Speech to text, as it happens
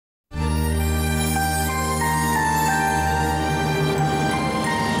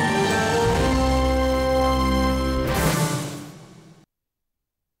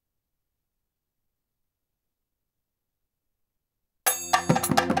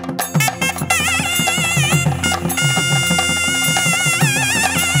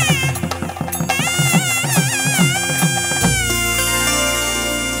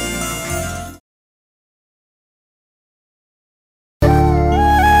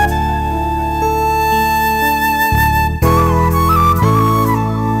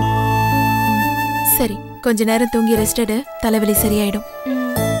கொஞ்ச நேரம் தூங்கி ரெஸ்ட் எடு, தலைவலி சரியாயிடும்.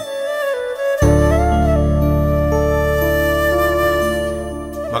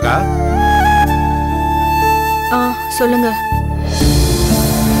 மகா. சொல்லுங்க.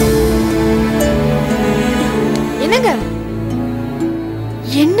 என்னங்க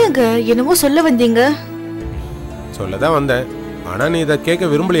என்னங்க என்னமோ சொல்ல வந்தீங்க? சொல்லதான் வந்தேன், ஆனா நீ இதை கேட்க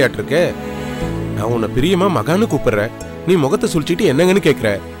விரும்பலையாட்டிருக்கே. நான் உன்னை பிரியமா மகான்னு கூப்பிடுறேன், நீ முகத்தை சுழிச்சிட்டு என்னங்கன்னு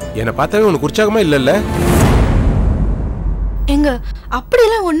கேக்குற. என்னை பார்த்தாவே உனக்கு உற்சாகமா இல்லல்ல? எங்க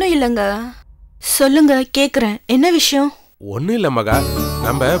அப்படியெல்லாம் ஒண்ணும் இல்லைங்க, சொல்லுங்க கேக்குறேன். என்ன விஷயம்? ஒன்னும் இல்ல மகா,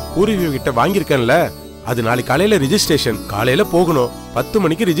 நம்ம பூர்வீக கிட்ட வாங்கியிருக்கேன்ல, அது நாளைக்கு காலையில ரிஜிஸ்ட்ரேஷன். காலையில போகணும், 10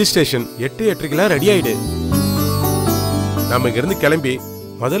 மணிக்கு ரிஜிஸ்ட்ரேஷன். 8:30 ரெடி ஆயிடு. நம்ம இங்க இருந்து கிளம்பி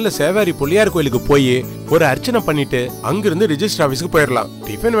முதல்ல சேவாரி பிள்ளையார் கோயிலுக்கு போய் ஒரு அர்ச்சனை பண்ணிட்டு அங்கிருந்து ரிஜிஸ்டர் ஆபீஸ்க்கு போயிடலாம்.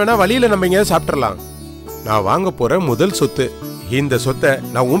 டிஃபன் வேணா வழியில நம்ம இங்க சாப்பிடலாம். நான் வாங்க போற முதல் சொத்து இந்த சொத்தை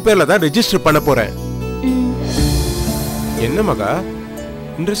நான் உன் பேர்ல தான் ரெஜிஸ்டர் பண்ண போறேன். என்ன மகா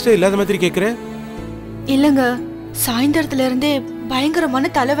இன்ட்ரெஸ்டே இல்லாத மாதிரி கேக்குற? இல்லங்க, சாயந்தரத்துல இருந்தே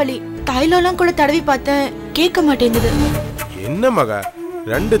பயங்கரமான தலைவலி. தைலம்லாம் கூட தடவி பார்த்தேன், கேட்க மாட்டேங்குது. என்ன மகா,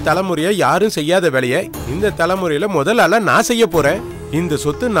 2 தலைமுறையா யாரும் செய்யாத வேலையை இந்த தலைமுறையில முதல் ஆளா நான் செய்ய போறேன். இந்த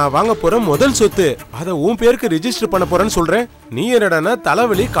சொத்து நான் வாங்க போற முதல் சொத்து, அத உன் பேருக்கு ரெஜிஸ்டர் பண்ண போறேன்னு சொல்றேன். நீ என்னடானா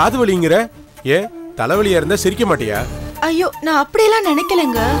தலைவலி காது வலிங்கிற. ஏன் தலைவலியா இருந்தா சிரிக்க மாட்டியா? ஐயோ, நான் அப்படியெல்லாம்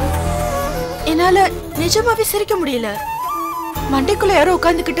நினைக்கலங்க. என்னால நிஜமாவே சிரிக்க முடியல. மண்டைக்குள்ள யாரோ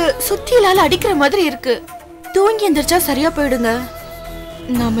உட்காந்துக்கிட்டு சுத்தியலால அடிக்கிற மாதிரி இருக்கு. தூங்கி எந்திரிச்சா சரியா போயிடுங்க.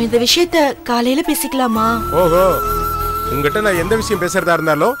 நாம இந்த விஷயத்த காலையில பேசிக்கலாமா? ஓஹோ, உங்ககிட்ட நான் எந்த விஷயம் பேசுறதா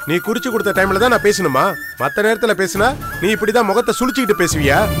இருந்தாலும் நீ குறிச்சு கொடுத்த டைம்ல தான் நான் பேசணுமா? மத்த நேரத்துல பேசினா நீ இப்படிதான் முகத்தை சுளிச்சுக்கிட்டு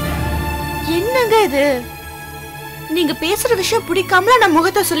பேசுவியா? என்னங்க இது, நீங்க பேசுற விஷயம் பிடிக்காமல நான்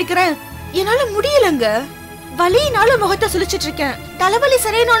முகத்தை சுளிக்கிறேன். என்னால முடியலங்க, வலியினால முகத்தை சுளிச்சிட்டு இருக்கேன். தலைவலி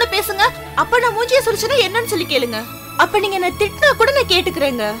சரியானோன்னு பேசுங்க, அப்ப நான் மூஞ்சிய சுளிச்சனா என்னன்னு சொல்லி கேளுங்க. அப்ப நீங்க என்ன திட்டினா கூட நான்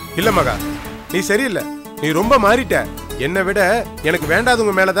கேட்டுக்கிறேங்க. இல்ல மகா, நீ சரியில்லை, நீ ரொம்ப மாறிட்ட. என்னை விட எனக்கு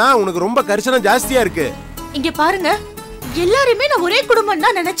வேண்டாதவங்க மேலதான் உனக்கு ரொம்ப கரிசனம் ஜாஸ்தியா இருக்கு. இங்க பாருங்க, எல்லாருமே நான் ஒரே குடும்பம்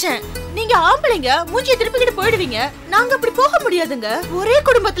தான் நினைச்சேன். நீங்க ஆம்பளைங்க மூஞ்சியை திருப்பிக்கிட்டு போயிடுவீங்க, நாங்க அப்படி போக முடியாதுங்க. ஒரே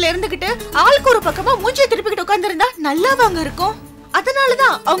குடும்பத்துல இருந்துகிட்டு ஆளுக்கு ஒரு பக்கமா மூஞ்சியை திருப்பிக்கிட்டு உட்கார்ந்திருந்தா நல்லாவாங்க இருக்கும்.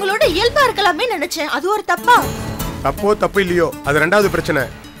 அதனாலதான் அவங்களோட இயல்பா இருக்கலாமே நினைச்சேன். அது ஒரு தப்பா? தப்போ தப்பு இல்லையோ அது ரெண்டாவது பிரச்சனை.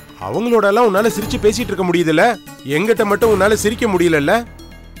 அவங்களோட எல்லாம் உன்னால சிரிச்சு பேசிட்டு இருக்க முடியுதுல்ல, எங்கிட்ட மட்டும் உன்னால சிரிக்க முடியலல்ல.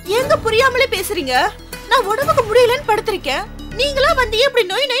 எங்க புரியாமலே பேசுறீங்க? நான் உடம்புக்கு முடியலன்னு படுத்திருக்கேன், நீங்களா வந்து இப்படி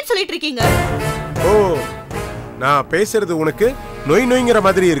நோய் நோய்னு சொல்லிட்டு இருக்கீங்க. ஓ, நான் பேசுறது உனக்கு நோய் நோய்ங்கிற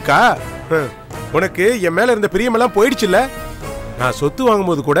மாதிரி இருக்கா? உனக்கு என் மேல இருந்த பிரியமெல்லாம் போயிடுச்சுல்ல. நான் சொத்து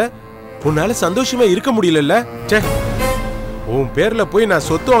வாங்கும்போது கூட உன்னால சந்தோஷமா இருக்க முடியலல்ல. உன் பேர்ல போய் நான்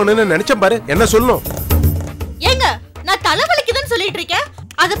சொத்து வாங்கணும்னு நினைச்சேன் பாரு, என்ன சொல்லணும்? ஏங்க, நான் தலைவலிக்குதுன்னு சொல்லிட்டு இருக்கேன்,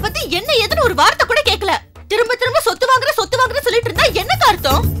 அத பத்தி என்ன ஏதுன்னு ஒரு வார்த்தை கூட கேட்கல. திரும்ப திரும்ப சொத்து வாங்குற சொல்லிட்டு இருந்தா என்ன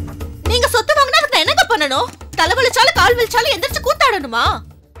அர்த்தம்? நீங்க சொத்து வாங்கினா நான் என்னங்க பண்ணணும்? தலைவலிச்சாலும் கால் வலிச்சாலும் எந்திரிச்சு கூத்தாடணுமா?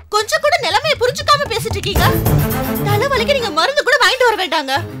 கொஞ்சம் கூட நிலைமையை புரிஞ்சுக்காம பேசிட்டு இருக்கீங்க. தலைவலிக்கு நீங்க மருந்து கூட வாங்கிட்டு வர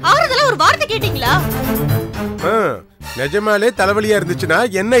வேண்டாங்க, ஆறுதலா ஒரு வார்த்தை கேட்டீங்களா? நிஜமாலே தலைவலியா இருந்துச்சுன்னா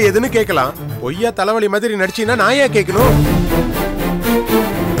என்ன ஏதுன்னு கேட்கலாம். பொய்யா தலைவலி மாதிரி நடிச்சீங்கன்னா நான் ஏன் கேட்கணும்?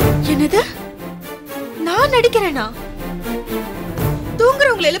 என்னது, நான் நடிக்கிறேனா?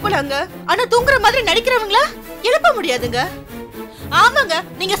 தூங்குறவங்களை எழுப்பலாங்க, ஆனா தூங்குற மாதிரி நடிக்கிறவங்கள எழுப்ப முடியாதுங்க. ஆமாங்க,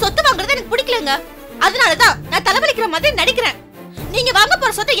 நீங்க சொத்து வாங்குறது எனக்கு பிடிக்கலங்க, அதனாலதான் நான் தலைவலிக்கிற மாதிரி நடிக்கிறேன். நீங்க வாங்க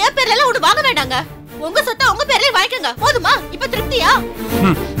போற சொத்தை என் பேர்ல எல்லாம் ஒண்ணு வாங்க வேண்டாங்க, உங்க சொத்தை உங்க பேர்லயே வாங்கிக்கங்க. போதுமா? இப்ப திருப்தியா?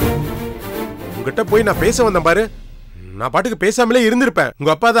 உங்ககிட்ட போய் நான் பேச வந்தேன் பாரு, நான் பாட்டுக்கு பேசாமலே இருந்திருப்பேன்.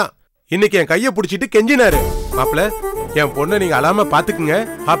 உங்க அப்பா தான் இன்னைக்கு என் கைய புடிச்சிட்டு கெஞ்சினாரு. மாப்பிள்ள, என் பொண்ணை நீங்க அழாம பாத்துக்குங்க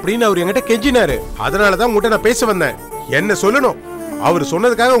அப்படின்னு அவர் என்கிட்ட கெஞ்சினாரு. அதனாலதான் உங்ககிட்ட நான் பேச வந்தேன். என்ன சொல்லணும்? அவர்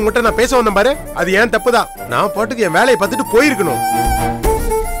சொன்னதுக்காக உங்ககிட்ட நான் பேச வந்தேன் பாரு, அது ஏன் தப்புதான். நான் பாட்டுக்கு என் வேலையை பார்த்துட்டு போயிருக்கணும்.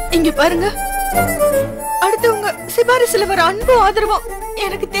 இங்க பாருங்க, அடுத்தவங்க சிபாரிசுல வர அன்பும் ஆதரவும்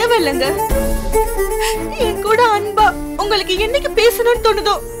எனக்கு தேவையில்லைங்க. என் கூட அன்பா உங்களுக்கு என்னைக்கு பேசணும்னு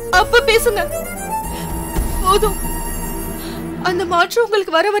தோணுதோ அப்ப பேசுங்க, போதும். அந்த மாற்றம்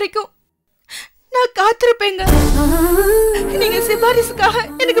உங்களுக்கு வர வரைக்கும் நான் காத்திருப்பேங்க. நீங்க சிபாரிசுக்காக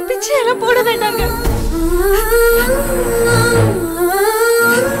எனக்கு பிச்சை எல்லாம் போட வேண்டாங்க.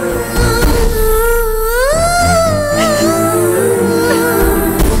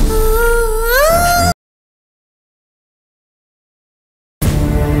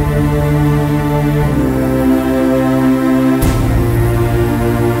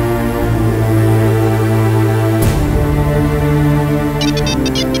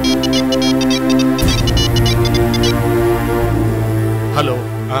 Hello, hello.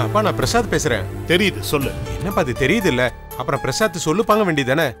 அப்பா நான் பிரசாத் பேசுறேன். தெரியுது, சொல்லு. என்னப்பா அது தெரியுது இல்ல? அப்புறம் பிரசாத் சொல்லுப்பாங்க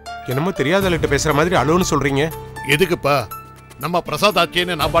வேண்டியதானே? என்னமோ தெரியாதவள்கிட்ட பேசுற மாதிரி அலோன்னு சொல்றீங்க. எதுக்குப்பா? நம்ம பிரசாத்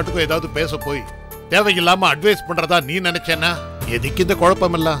ஆச்சேன்னு நான் பாட்டுக்கும் ஏதாவது பேச போய் தேவையில்லாம அட்வைஸ் பண்றதா நீ நினைச்சேன்னா எதுக்கு இந்த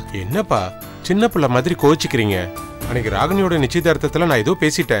குழப்பம் இல்ல? என்னப்பா சின்ன பிள்ளை மாதிரி கோச்சிக்கிறீங்க? அன்னைக்கு ராகினியோட நிச்சயதார்த்தத்துல நான் ஏதோ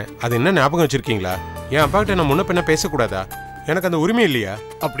பேசிட்டேன். அது என்ன ஞாபகம் வச்சிருக்கீங்களா? என் அப்பா கிட்ட நான் முன்ன பின்ன பேசக்கூடாதா? எனக்கு அந்த உரிமை இல்லையா?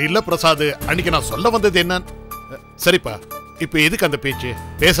 அப்படி இல்ல பிரசாத், அன்னைக்கு நான் சொல்ல வந்தது என்ன? சரிப்பா, இப்ப எதுக்கு அந்த பேச்சு?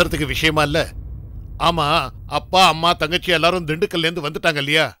 பேசுறதுக்கு விஷயமா இல்ல. ஆமா, அப்பா அம்மா தங்கச்சி எல்லாரும் திண்டுக்கல்ல இருந்து வந்துட்டாங்க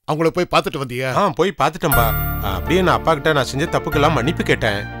இல்லையா? அவங்கள போய் பார்த்துட்டு வந்தியா? போய் பார்த்துட்டேன்பா. அப்படியே நான் அப்பா கிட்ட நான் செஞ்ச தப்புக்கெல்லாம் மன்னிப்பு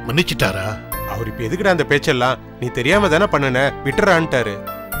கேட்டேன். மன்னிச்சிட்டாரா? அவர் இப்ப எதுக்குடா அந்த பேச்செல்லாம்? நீ தெரியாம தானே பண்ணுன, விட்டுறான்ட்டாரு.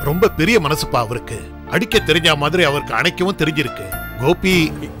 ரொம்ப பெரிய மனசுப்பா அவருக்கு. அடிக்க தெரிஞ்ச மாதிரி அவருக்கு அணைக்கவும் தெரிஞ்சிருக்கு. கோபி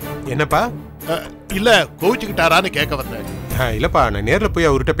என்னப்பா? இல்ல கோவிச்சுக்கிட்டாரான்னு கேட்க வந்தேன். இல்லப்பா, நான் நேர்ல போய்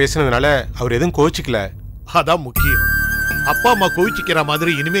அவர்கிட்ட பேசினதுனால அவர் எதுவும் கோவிச்சுக்கல. அதான் முக்கியம். அப்பா அம்மா கோவிச்சுக்கிற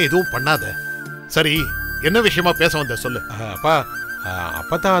மாதிரி இனிமே எதுவும் பண்ணாத. சரி, என்ன விஷயமா பேச வந்த சொல்லு. அப்பா,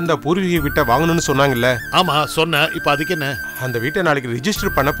 அப்பதான் அந்த பூர்வீக வீட்டை வாங்கணும்னு சொன்னாங்கல்ல? ஆமா சொன்ன. இப்ப அதுக்கு என்ன? அந்த வீட்டை நாளைக்கு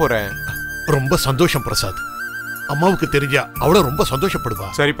ரிஜிஸ்டர் பண்ண போறேன். ரொம்ப சந்தோஷம் பிரசாத். அம்மாவுக்கு தெரிஞ்சா அவளும் ரொம்ப சந்தோஷப்படுவா.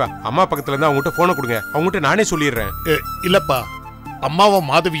 சரிப்பா, அம்மா பக்கத்துல இருந்து அவங்ககிட்ட போன கொடுங்க, அவங்ககிட்ட நானே சொல்லிடுறேன். இல்லப்பா, அம்மாவும்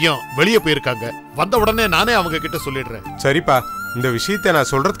மாதவியும் வெளியே போயிருக்காங்க. வந்த உடனே நானே அவங்க கிட்ட சொல்லிடுறேன். சரிப்பா, இந்த விஷயத்த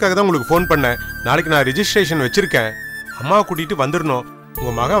நான் சொல்றதுக்காக தான் உங்களுக்கு போன் பண்ணேன். நாளைக்கு நான் ரிஜிஸ்ட்ரேஷன் வச்சிருக்கேன். அம்மாவை கூட்டிட்டு வந்துடணும்.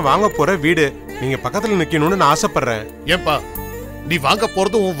 உங்க மகன் வாங்க போற வீடு நீங்க பக்கத்துல நிக்கணும்னு நான் ஆசைப்படுறேன். ஏன்பா, நீ வாங்க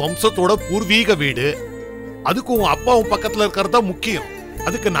போறது உன் வம்சத்தோட பூர்வீக வீடு. அதுக்கு உன் அப்பாவும் பக்கத்துல இருக்கிறதா முக்கியம்.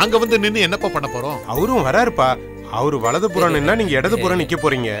 அதுக்கு நாங்க வந்து நின்னு என்னப்பா பண்ண போறோம்? அவரும் வராருப்பா. அவரு வலதுபுறம் நின்னா நீங்க இடதுபுறம் நிக்க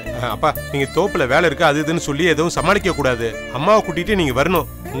போறீங்க. அப்பா, நீங்க தோப்புல வேலை இருக்கு அது இதுன்னு சொல்லி எதுவும் சமாளிக்க கூடாது. அம்மாவை கூட்டிட்டு நீங்க வரணும்.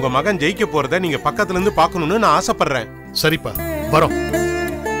 உங்க மகன் ஜெயிக்க போறத நீங்க பக்கத்துல இருந்து பாக்கணும்னு நான் ஆசைப்படுறேன். சரிப்பா, வரோம்.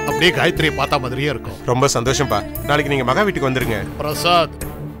 அப்படியே காயத்ரியை பார்த்தா மாதிரியே இருக்கும். ரொம்ப சந்தோஷம்ப்பா. நாளைக்கு நீங்க மகன் வீட்டுக்கு வந்துருங்க. பிரசாத்,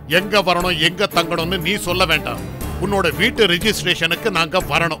 எங்க வரணும் எங்க தங்கணும்னு நீ சொல்ல வேண்டாம். உன்னோட வீட்டு ரெஜிஸ்ட்ரேஷனுக்கு நாங்க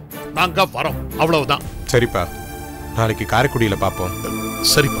வரணும். நாங்க வரோம், அவ்வளவுதான். சரிப்பா, நாளைக்கு காரைக்குடியில பாப்போம்.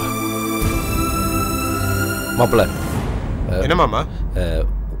 சரிப்பா. மாப்பிள்ள. என்ன மாமா?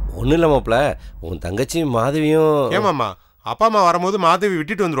 ஒன்றும் இல்லை மாப்பிள்ள, உன் தங்கச்சி மாதவியும். ஏமாமா, அப்பா அம்மா வரும்போது மாதவி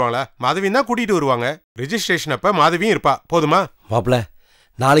விட்டுட்டு வந்துருவாங்களா? மாதவியும் தான் கூட்டிட்டு வருவாங்க. ரெஜிஸ்ட்ரேஷன் அப்ப மாதவியும் இருப்பா. போதுமா? மாப்பிள்ள,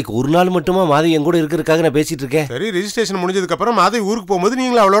 நாளைக்கு ஒரு நாள் மட்டுமா மாதவி என் கூட இருக்கிறதுக்காக நான் பேசிட்டு இருக்கேன். சரி, ரெஜிஸ்ட்ரேஷன் முடிஞ்சதுக்கு அப்புறம் மாதவி ஊருக்கு போகும்போது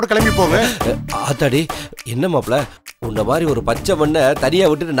நீங்களும் அவளோட கிளம்பி போங்க. ஆத்தாடி, என்ன மாப்பிள்ள, உன்ன மாதிரி ஒரு பச்சை மண்ணை தனியா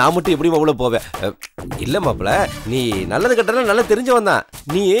விட்டுட்டு நான் மட்டும் எப்படி மாப்பிள்ள போவேன்? இல்ல மாப்பிள்ள, நீ நல்லது கட்டலாம் நல்லா தெரிஞ்சவன் தான்.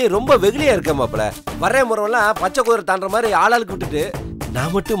 நீ ரொம்ப வெகுளியா இருக்க மாப்பிள்ள. வர்ற முறைலாம் பச்சை குதிரை தாண்டுற மாதிரி ஆளாளுக்கு விட்டுட்டு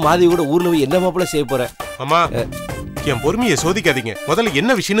நான் மட்டும் மாதவி கூட ஊர்ல போய் என்ன மாப்பிள்ள செய்ய போறேன்? அம்மா, என் பொறுமையை சோதிக்காதீங்க. முதல்ல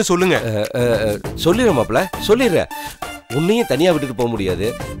என்ன விஷயம்னு சொல்லுங்க. சொல்லிடுறேன் மாப்பிள்ள, சொல்லிடுறேன். உன்னையும் தனியா விட்டுட்டு போக முடியாது,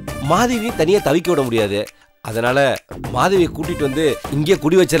 மாதவியும் தனியா தவிக்க விட முடியாது. அதனால மாதவியை கூட்டிட்டு வந்து இங்கே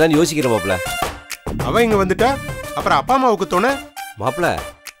குடி வச்சிடலான்னு யோசிக்கிறேன் மாப்பிள்ள. அவ இங்க வந்துட்டா அப்புறம் அப்பா அம்மாவுக்கு தோண? மாப்பிள்ள,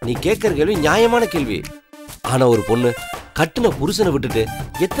 நீ கேட்கிற கேள்வி நியாயமான கேள்வி. ஆனா ஒரு பொண்ணு கட்டுன புருஷனை விட்டுட்டு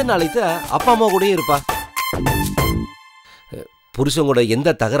எத்தனை நாளைக்கு அப்பா அம்மா கூடயே இருப்பா? புருஷன் கூட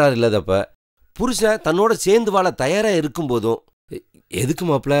எந்த தகராறு இல்லாதப்ப, புருஷன் தன்னோட சேர்ந்து வாழ தயாரா இருக்கும் போதும் எதுக்கு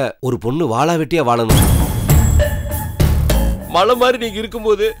மாப்பிள்ள ஒரு பொண்ணு வாழா வெட்டியா வாழணும்? மலை மாதிரி நீங்க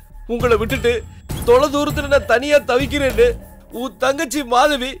இருக்கும்போது உங்களை விட்டுட்டு தொலை தூரத்துல நான் தனியா தவிக்கிறேன்னு உன் தங்கச்சி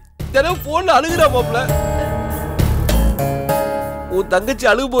மாதவி தினம் போன்ல அழுகுறா மாப்பிள்ள. உன் தங்கச்சி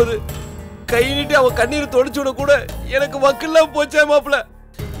அழுகும் போது கை நீட்டி அவன் கண்ணீர் தொடச்சு விட கூட எனக்கு வக்கெல்லாம் போச்சே மாப்பிள்ள.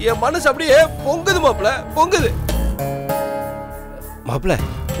 என் மனசு அப்படியே பொங்குது மாப்பிள்ள, பொங்குது. மாப்பிள்ள,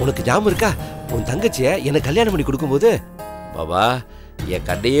 உனக்கு ஞாபகம் இருக்கா உன் தங்கச்சிய எனக்கு கல்யாணம் பண்ணி கொடுக்கும்போது, பாபா என்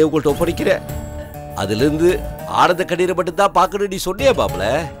கண்ணையே உங்கள்கிட்ட ஒப்படைக்கிற, அதுல இருந்து ஆனந்த கண்ணீரை மட்டும் தான் பாக்கணும் நீ சொன்னியா பாப்புல?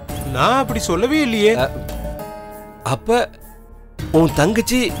 நான் அப்படி சொல்லவே இல்லையே. அப்ப உன்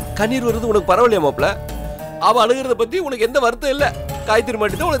தங்கச்சி கண்ணீர் வருது உனக்கு பரவாயில்லையா மாப்பிள்ள? அவ அழுகிறத பத்தி உனக்கு எந்த வருத்தம் இல்ல. காயத்ரி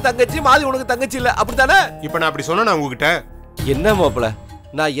மட்டும் உனக்கு தங்கச்சி, மாதி உனக்கு தங்கச்சி இல்ல, அப்படித்தானே? இப்ப நான் அப்படி சொன்னா உங்ககிட்ட என்ன மாப்பிள்ள,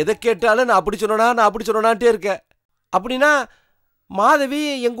 நான் எதை கேட்டாலும் நான் அப்படி சொன்னா நான் அப்படி சொன்னான்ட்டே இருக்கேன். அப்படின்னா மாதவி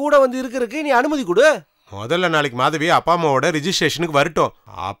என் கூட வந்து இருக்கிறதுக்கு நீ அனுமதி கொடு. முதல்ல நாளைக்கு மாதவி அப்பா அம்மாவோட ரிஜிஸ்ட்ரேஷனுக்கு வரட்டும்.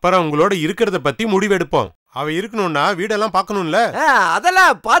 அப்புறம் உங்களோட இருக்கிறத பத்தி முடிவெடுப்போம். அவ இருக்கணும்னா வீடெல்லாம் பார்க்கணும்ல.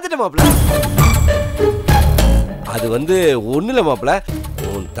 அதெல்லாம் பார்த்துட்டேன் மாப்பிள்ள. அது ஒண்ணுல மாப்பிள்ள,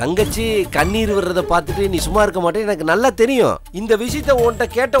 உன் தங்கச்சி கண்ணீர் வர்றதை பார்த்துட்டு நீ சும்மா இருக்க மாட்டே எனக்கு நல்லா தெரியும். இந்த விஷயத்த உன்கிட்ட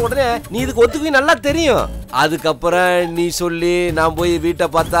கேட்ட உடனே நீ இதுக்கு ஒத்துக்குவி நல்லா தெரியும். அதுக்கப்புறம் நீ சொல்லி நான் போய் வீட்டை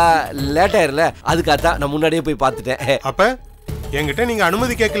பார்த்தா லேட் ஆயிருல, அதுக்காகத்தான் நான் முன்னாடியே போய் பார்த்துட்டேன். அப்ப என்கிட்ட நீங்க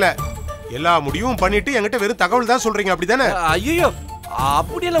அனுமதி கேட்கல, எல்லா முடிவும் பண்ணிட்டு என்கிட்ட வெறும் தகவல் தான் சொல்றீங்க, அப்படிதானே? ஐயோ,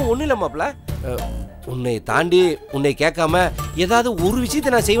 அப்படியெல்லாம் ஒண்ணு இல்ல மாப்பிள்ள. உன்னை தாண்டி உன்னை கேட்காம ஏதாவது ஒரு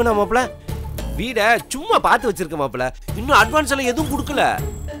விஷயத்த நான் செய்வேனா மாப்பிள்ள? வீடை சும்மா பார்த்து வச்சிருக்கேன் மாப்பிள. இன்னும் அட்வான்ஸ் எல்லாம் எதுவும் கொடுக்கல.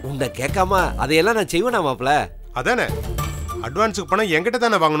 உன்னை கேட்காம அதையெல்லாம் நான் செய்வேனா மாப்பிள? அதானே, அட்வான்ஸுக்கு பணம் என்கிட்ட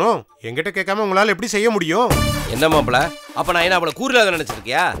தானே வாங்கணும். என்கிட்ட கேட்காம உங்களால எப்படி செய்ய முடியும்? என்ன மாப்பிள, அப்ப நான் என்ன அவளை கூறுல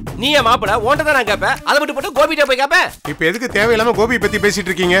நினைச்சிருக்கியா? நீ ஏன் மாப்பிள ஓன்ட்ட தான் நான் கேட்பேன், அதை விட்டு போட்டு கோபிட்ட போய் கேட்பேன். இப்ப எதுக்கு தேவையில்லாம கோபி பத்தி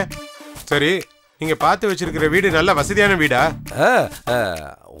பேசிட்டு இருக்கீங்க? சரி, நீங்க பார்த்து வச்சிருக்கிற வீடு நல்ல வசதியான வீடா?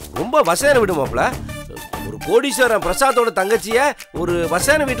 ரொம்ப வசதியான வீடு மாப்பிள. ஒரு கோடீஸ்வரன் பிரசாத்தோட தங்கச்சிய ஒரு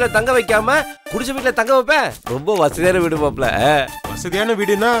வசதியான வீட்டுல தங்க வைக்காம குடிசை வீட்டுல தங்க வைப்பேன். ரொம்ப வசதியான வீடு மாப்பிள. வசதியான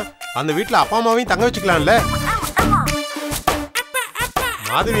வீடுனா அந்த வீட்டுல அப்பா அம்மாவையும் தங்க வச்சுக்கலாம்ல.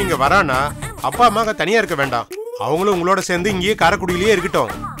 மாதவி இங்க வரானா அப்பா அம்மா தனியா இருக்க வேண்டாம், அவங்களும் உங்களோட சேர்ந்து இங்கேயே காரைக்குடியிலேயே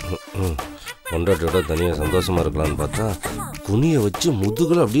இருக்கட்டும். பொண்டாட்டியோட தனியா சந்தோஷமா இருக்கலாம்னு பார்த்தா குனிய வச்சு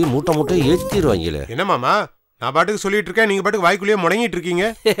முதுகுல அப்படியே மூட்டை மூட்டை ஏற்றிடுவாங்களே. என்ன மாமா, நான் பாட்டுக்கு சொல்லிட்டு இருக்கேன், நீங்க பாட்டுக்கு வாய்க்குள்ளேயே முடங்கிட்டு இருக்கீங்க.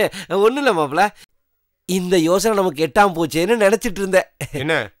 ஒண்ணு இல்ல மாப்பிள, இந்த யோசனை நமக்கு எட்டாம் போச்சேன்னு நினைச்சிட்டு இருந்தேன்.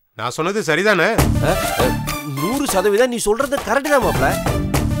 என்ன, நான் சொன்னது சரிதானே? 100% நீ சொல்றது கரெக்ட் தான் மாப்பிள.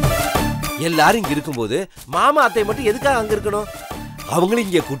 எல்லாரும் இங்க இருக்கும்போது மாமா அத்தை மட்டும் எதுக்காக அங்க இருக்கணும்? அவங்களும்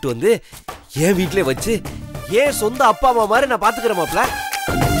இங்க கூட்டு வந்து என் வீட்டிலே வச்சு ஏன் சொந்த அப்பா அம்மா மாதிரி நான் பாத்துக்கிறேன் மாப்பிள.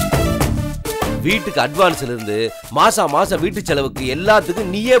 வீட்டுக்கு அட்வான்ஸ்ல இருந்து மாசம் மாசம் வீட்டு செலவுக்கு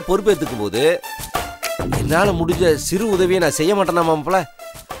எல்லாத்துக்கும் நீயே பொறுப்பேற்றுக்கும் போது என்னால முடிஞ்ச சிறு உதவியை நான் செய்ய மாட்டேனா மாப்பிள?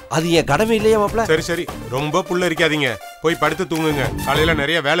 அது என் கடமை இல்லையா மாப்பிள? சரி சரி, ரொம்ப புல்ல இருக்காதீங்க, போய் படுத்து தூங்குங்க, காலையில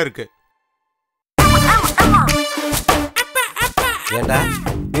நிறைய வேலை இருக்கு. ஏண்டா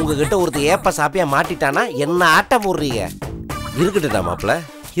உங்ககிட்ட ஒருத்தர் ஏப்ப சாப்பியா மாட்டிட்டானா என்ன ஆட்டம் போடுறீங்க? இருக்கட்டும்டா மாப்பிள,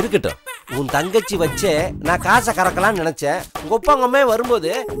 இருக்கட்டும். உன் தங்கச்சி வச்சே நான் காசை கறக்கலாம்னு நினைச்சேன். உங்க அப்பா உங்க அம்மா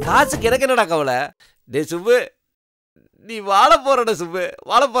வரும்போது காசுக்கு எனக்கு என்னடா கவலை? டே சுப்பு, நீ வாழ போறடா சுப்பு,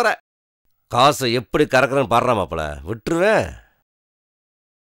 வாழ போற. காசை எப்படி கறக்குறேன்னு பாடுறா மாப்பிள, விட்டுருவேன்.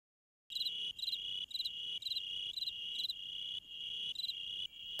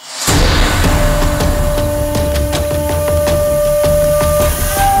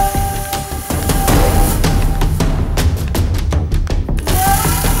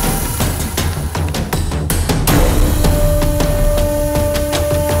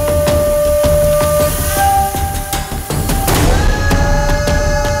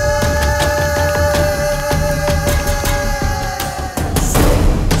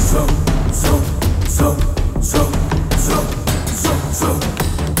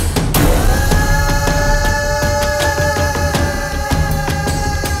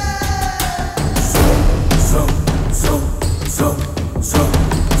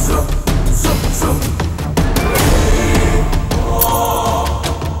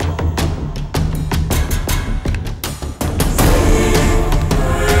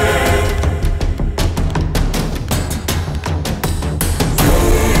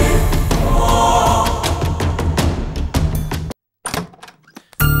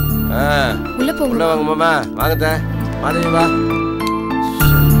 மாமா வாங்க மாதவி வா.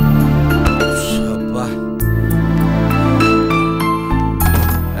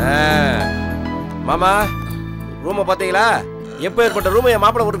 மாமா ரூமை பாத்தீங்களா? எப்ப ஏற்பட்ட ரூம் என்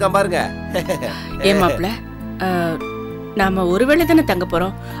மாப்பிள்ள கொடுக்காம பாருங்க. ஏன் மாப்பிள்ள, நாம ஒருவேளை தானே தங்க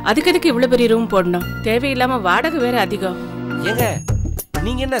போறோம், அதுக்கு எதுக்கு இவ்வளவு பெரிய ரூம் போடணும்? தேவையில்லாம வாடகை வேற அதிகம். ஏங்க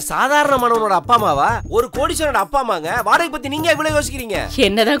நீங்க என்ன சாதாரணமானவனோட அப்பா அம்மாவா? ஒரு கோடீஸ்வரனோட அப்பா அம்மாங்க. வாடகை பத்தி நீங்க இவ்வளவு யோசிக்கிறீங்க?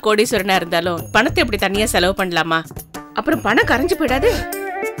 என்னதான் கோடீஸ்வரனா இருந்தாலும் பணத்தை எப்படி தனியா செலவு பண்ணலாமா? அப்புறம் பணம் கரைஞ்சு போயிடாது.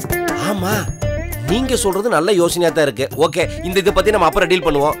 ஆமா, நீங்க சொல்றது நல்ல யோசனையா தான் இருக்கு. ஓகே, இந்த இதை பத்தி நம்ம அப்புறம் டீல்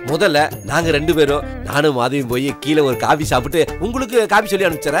பண்ணுவோம். முதல்ல நாங்க 2 பேரும் நானும் மாதவியும் போய் கீழே ஒரு காபி சாப்பிட்டு உங்களுக்கு காபி சொல்லி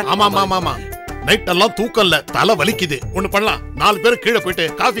அனுப்பிச்சறேன். ஆமா ஆமா ஆமா, நைட் எல்லாம் தூக்கம் இல்ல, தலை வலிக்குது. ஒண்ணு பண்ணலாம், 4 பேரும் கீழே போயிட்டு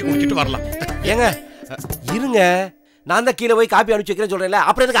காபி குடிச்சிட்டு வரலாம். ஏங்க இருங்க, நான் தான் கீழே போய் காப்பி அனுப்பிச்சு வைக்கிறேன்னு சொல்றேன்ல,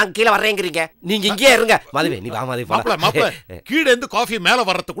 அப்புறம் எதுக்கு அங்க கீழே வர்றேங்கிறீங்க? நீங்க இங்கேயே இருங்க. மாதவி நீ வா மாதவி. மாப்பிள கீழே இருந்து காஃபி மேல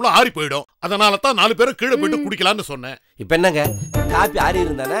வர்றதுக்குள்ள ஆறி போயிடும், அதனால தான் 4 பேரும் கீழே போயிட்டு குடிக்கலாம்னு சொன்னேன். இப்ப என்னங்க, காப்பி ஆறி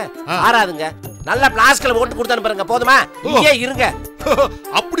இருந்தானே ஆறாதுங்க. நல்ல பிளாஸ்க்ல போட்டு கொடுத்தானு பாருங்க, போதுமா? இங்கே இருங்க.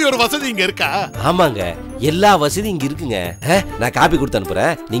 அப்படி ஒரு வசதி இங்க இருக்கா? ஆமாங்க, எல்லா வசதியும் இங்க இருக்குங்க. நான் காப்பி கொடுத்து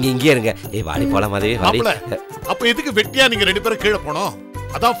அனுப்புறேன், நீங்க இங்கே இருங்க. ஏய் வாடி போலாம் மாதவி வாடி. அப்ப எதுக்கு வெட்டியா நீங்க 2 பேரும் கீழே போனோம்?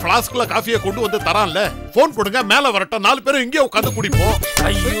 அதான் பிளாஸ்க்ல காஃபியை கொண்டு வந்து தரான்ல, போன் கொடுங்க, மேல வரட்டும், 4 பேரும் இங்கே உட்காந்து குடிப்போம்.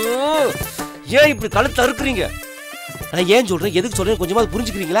 ஐயோ, ஏன் இப்படி கழுத்து அறுக்குறீங்க? நான் ஏன் சொல்றேன், எதுக்கு சொல்றேன் கொஞ்சமாவது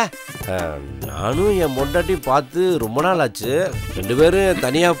புரிஞ்சுக்கிறீங்களா? நானும் என் பொண்டாட்டியும் பார்த்து ரொம்ப நாள் ஆச்சு. 2 பேரும்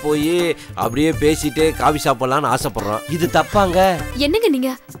தனியா போய் அப்படியே பேசிட்டு காபி சாப்பிடலாம்னு ஆசைப்படுறோம். இது தப்பாங்க? என்னங்க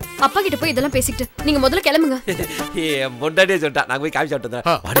நீங்க அப்பா கிட்ட போய் இதெல்லாம் பேசிட்டு நீங்க முதல்ல கிளம்புங்க. என் பொண்டாட்டியே சொல்லிட்டா, நாங்க போய் காபி சாப்பிட்டு வந்தேன்.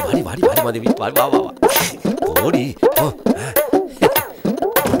 வாடி வாடி வாடி வாடி மாதவி, வா வா வா ஓடி.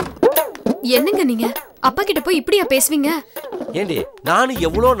 என்னங்க நீங்க அப்பா கிட்ட போய் இப்படியா பேசுவீங்க? ஏண்டி, நானும்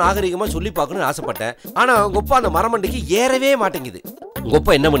எவ்வளவு நாகரிகமா சொல்லி பார்க்கணும்னு ஆசைப்பட்டேன். ஆனா உங்க அப்பா அந்த மரமண்டைக்கு ஏறவே மாட்டேங்குது. உங்க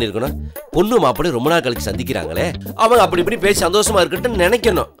அப்பா என்ன பண்ணிருக்கணும்? பொண்ணு மாப்பிள்ளை ரொம்ப நாள் கழிச்சு சந்திக்கிறாங்களே, அவங்க அப்படி இப்படி பேசி சந்தோஷமா இருக்கட்டும்னு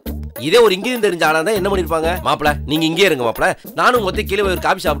நினைக்கணும். இதே ஒரு இங்கிலீஷ் தெரிஞ்ச ஆளா தான் என்ன பண்ணிருப்பாங்க? மாப்பிள்ள நீங்க இங்கே இருங்க மாப்பிள்ள, நானும் மொத்த கீழே ஒரு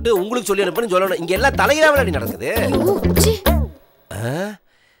காபி சாப்பிட்டு உங்களுக்கு சொல்லி அனுப்புன்னு சொல்லணும். இங்க எல்லாம் தலையிலாம நடக்குது.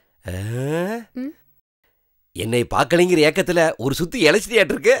 என்னை பாக்கலைங்கிற ஏக்கத்துல ஒரு சுத்தி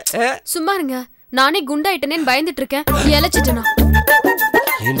இழைச்சிட்டியாட்டு இருக்கு. சும்மா இருங்க, நானே குண்டாயிட்டேன்னு பயந்துட்டு இருக்கேன். இழைச்சிட்டேனா?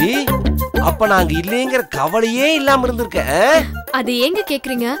 ஏண்டி அப்ப நாங்க இல்லைங்கிற கவலையே இல்லாம இருந்திருக்கேன். அது ஏங்க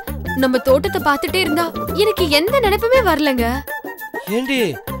கேக்குறீங்க? நம்ம தோட்டத்தை பார்த்துட்டே இருந்தா எனக்கு எந்த நினைப்புமே வரலங்க. ஏண்டி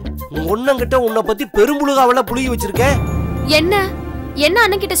ஒன்னங்கிட்ட உன்னை பத்தி பெரும்புழுகாவெல்லாம் புழுகி வச்சிருக்க. என்ன என்ன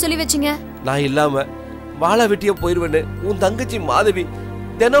அண்ணன் கிட்ட சொல்லி வச்சீங்க? நான் இல்லாம வாழை வெட்டிய போயிருவேன்னு உன் தங்கச்சி மாதவி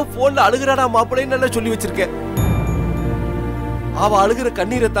தினம் போன்ல அழுகிறாடா மாப்பிள்ளைன்னு நல்லா சொல்லி வச்சிருக்க. அவ அழுகிற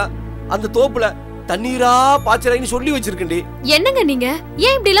கண்ணீரைத்தான் அந்த தோப்புல தண்ணீரா பாய்ச்சறான்னு சொல்லி வச்சிருக்கேன்டி. என்னங்க நீங்க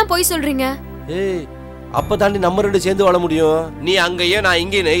ஏன் இப்படி எல்லாம் போய் சொல்றீங்க? ஏய் அப்ப தாண்டி நம்ம ரெண்டு சேர்ந்து வாழ முடியும். நீ அங்கேயே நான்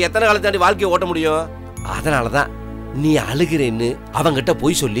இங்கேன்னு எத்தனை காலம் தாண்டி வாழ்க்கையை ஓட்ட முடியும்? அதனாலதான் நீ அழுகிறேன்னு அவங்கிட்ட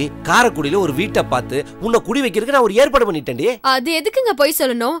போய் சொல்லி காரைக்குடியில ஒரு வீட்டை பார்த்து உன்னை குடி வைக்கிறதுக்கு நான் ஒரு ஏற்பாடு பண்ணிட்டேன்டி. அது எதுக்குங்க போய்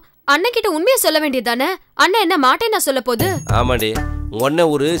சொல்லணும்? அண்ணன் கிட்ட உண்மையை சொல்ல வேண்டியதானே? அண்ணன் என்ன மாட்டேன்னா சொல்ல போது? ஆமாடி, உன்ன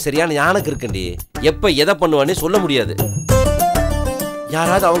ஒரு சரியான யானைக்கு இருக்கண்டி. எப்ப எதை பண்ணுவானே சொல்ல முடியாது.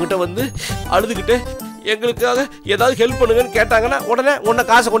 யாராவது அவங்கிட்ட வந்து அழுதுகிட்டு எங்களுக்காக ஏதாவது ஹெல்ப் பண்ணுங்கன்னு கேட்டாங்கன்னா உடனே உன்னை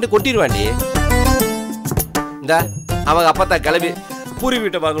காசை கொண்டு கொட்டிடுவாண்டி. இந்த அவங்க அப்பத்தா கிளம்பி பூரி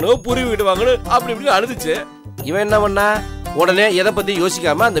வீட்டை வாங்கணும் அப்படி இப்படி அழுதுச்சு. இவன் என்ன பண்ணா உடனே எதை பத்தி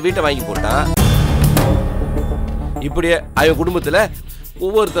யோசிக்காம அந்த வீட்டை வாங்கி போட்டான். இப்படியே அவன் குடும்பத்துல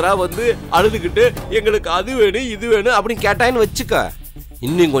ஒவ்வொருத்தரா வந்து அழுதுகிட்டு எங்களுக்கு அது வேணும் இது வேணும் அப்படின்னு கேட்டான்னு வச்சுக்க.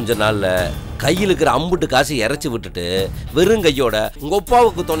 இன்னும் கொஞ்ச நாள்ல கையில் இருக்கிற அம்புட்டு காசு இறைச்சி விட்டுட்டு வெறும் கையோட உங்க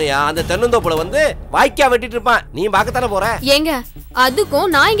அப்பாவுக்கு துணையா அந்த தென்னந்தோப்புல வந்து வாய்க்கா வெட்டிட்டு இருப்பான். நீ பார்க்கத்தானே போற. ஏங்க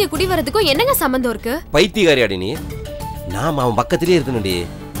அதுக்கும் நான் இங்க குடி வரதுக்கும் என்னங்க சம்பந்தம் இருக்கு? பைத்தியக்காரியாடி நீ. நாம அவன் பக்கத்திலே இருக்கணும்டி.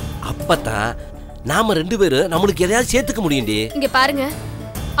 அப்பதான் நாம ரெண்டு பேரும் நம்மளுக்கு எதையாவது சேர்த்துக்க முடியும்டி. இங்க பாருங்க,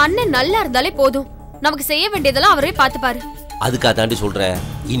 அண்ணன் நல்லா இருந்தாலே போதும். நமக்கு செய்ய வேண்டியதெல்லாம் அவரே பார்த்துப்பாரு. அதுக்காக தாண்டி சொல்றேன்,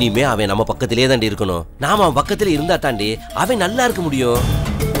 இனிமே அவன் நம்ம பக்கத்திலே தாண்டி இருக்கணும். நாம அவன் பக்கத்துல இருந்தா தாண்டி அவன் நல்லா இருக்க முடியும்.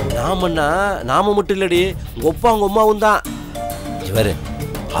 நாம மட்டும் இல்லடி, உங்க அப்பா உங்க அம்மாவும் தான். இவரு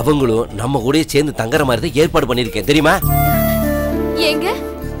அவங்களும் நம்ம கூட சேர்ந்து தங்குற மாதிரி தான் ஏற்பாடு பண்ணிருக்கேன் தெரியுமா? ஏங்க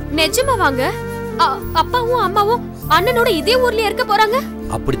நிஜமா வாங்க? அப்பாவும் அம்மாவும் அண்ணனோட இதே ஊர்லயே இருக்க போறாங்க?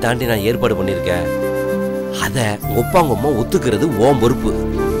 அப்படி தாண்டி நான் ஏற்பாடு பண்ணிருக்கேன். அத உங்க அப்பா உங்க அம்மா ஒத்துக்கிறது ஓம் பொறுப்பு.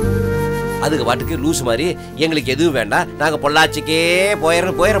 அதுக்கு வாட்டுக்கு லூஸ் மாதிரி எங்களுக்கு எதுவும் வேண்டாம், நாங்க பொள்ளாச்சிக்கே போயிட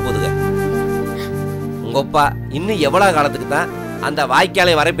போதுங்க. உங்க அப்பா இன்னும் எவ்வளவு காலத்துக்கு தான் அந்த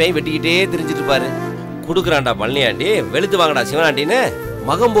வாய்க்காலை வரைப்பையும் வெட்டிக்கிட்டே தெரிஞ்சிட்டு இருப்பாரு. குடுக்குறான்டா பழனியாண்டி, வெளுத்து வாங்கடா சிவனாண்டின்னு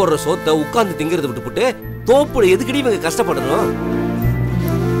மகம் போடுற சோத்தை உட்கார்ந்து திங்கிறத விட்டுப்புட்டு தோப்புல எதுக்கடி இவங்க கஷ்டப்படணும்?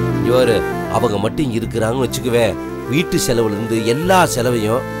 இவரு அவங்க மட்டும் இங்க இருக்கிறாங்கன்னு வச்சுக்குவே, வீட்டு செலவுல இருந்து எல்லா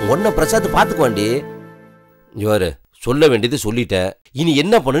செலவையும் ஒன்ன பிரசாத் பாத்துக்குவாண்டி. இவரு சொல்ல வேண்டியது சொல்லிட்டேன், இனி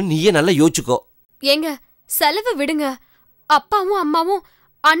என்ன பண்ணு நீயே நல்லா யோசிச்சுக்கோ. ஏங்க செலவு விடுங்க, அப்பாவும் அம்மாவும்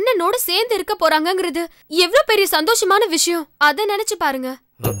அண்ணனோட சேர்ந்து இருக்க போறாங்கங்கிறது எவ்வளவு பெரிய சந்தோஷமான விஷயம். அத நினைச்சு பாருங்க.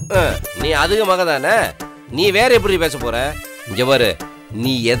 நீ அதுக்கு மகதானே, நீ வேற எப்படி பேச போற? இங்க பாரு,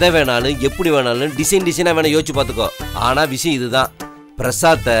 நீ எதை வேணாலும் எப்படி வேணாலும் டிசைனா வேணா யோசிச்சு பாத்துக்கோ. ஆனா விஷயம் இதுதான்,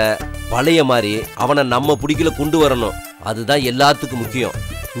 பிரசாத்த பழைய மாதிரி அவனை நம்ம பிடிக்கல கொண்டு வரணும். அதுதான் எல்லாத்துக்கும் முக்கியம்.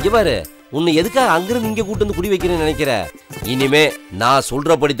 இங்க பாரு, உன்னை எதுக்காக அங்கிருந்து இங்க கூட்டு வந்து குடி வைக்கிறேன்னு நினைக்கிற? இனிமே நான்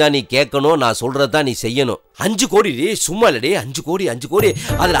சொல்றபடிதான் நீ கேட்கணும், நான் சொல்றதான் நீ செய்யணும். 5 கோடி சும்மா இல்லடி, 5 கோடி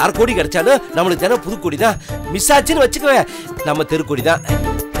அதுல 1/2 கோடி கிடைச்சாலும் நம்மளுக்கு தானே புது கோடி தான் மிஸ் ஆச்சுன்னு வச்சுக்கவே, நம்ம தெருக்கோடி தான்.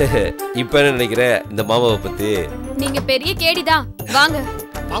 இப்ப என்ன நினைக்கிற இந்த மாமாவை பத்தி? நீங்க பெரிய கேடிதான். வாங்க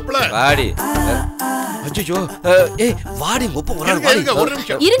வாடி. அச்சோ ஏய் வாடி, ஒப்ப ஒரு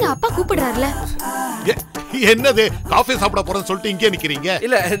நிமிஷம் இருங்க, அப்பா கூப்பிடுறாருல. என்னது காஃபி சாப்பிட போறேன்னு சொல்லிட்டு இங்கே நிக்கிறீங்க?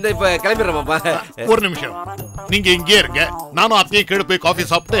 இல்ல இந்த இப்ப கிளம்பிடுறேன் மாமா. ஒரு நிமிஷம், நீங்க இங்கே இருங்க, நானும் அப்பயே கீழே போய் காஃபி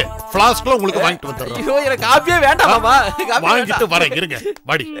சாப்பிட்டு ஃபிளாஸ்க்ல உங்களுக்கு வாங்கிட்டு வந்துடுறேன். ஐயோ எனக்கு காஃபியே வேண்டாம் மாமா, வாங்கிட்டு வரேன், இருங்க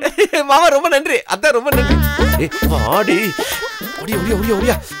வாடி. மாமா ரொம்ப நன்றி, அதான் ரொம்ப நன்றி. வாடி ஓடியா ஓடியா ஓடியா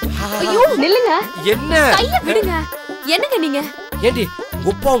ஓடியா. ஐயோ நில்லுங்க, என்ன கைய விடுங்க. என்னங்க நீங்க? ஏண்டி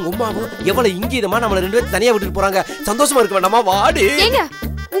உப்பா உங்க அம்மாவும் எவ்வளவு இங்கீதமா நம்மள 2 பேரும் தனியா விட்டுட்டு போறாங்க, சந்தோஷமா இருக்க வேண்டாமா? வாடி. ஏங்க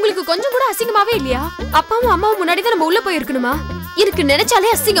உங்களுக்கு கொஞ்சம் கூட அசிங்கமாவே இல்லையா? அப்பாவும் அம்மாவும் முன்னாடி தான் நம்ம உள்ள போய் இருக்கணுமா? இருக்கு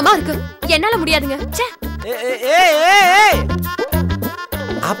நினைச்சாலே அசிங்கமா இருக்கு. என்னால முடியாதுங்க.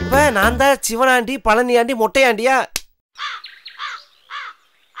 அப்ப நான் தான் சிவனாண்டி பழனியாண்டி மொட்டையாண்டியா?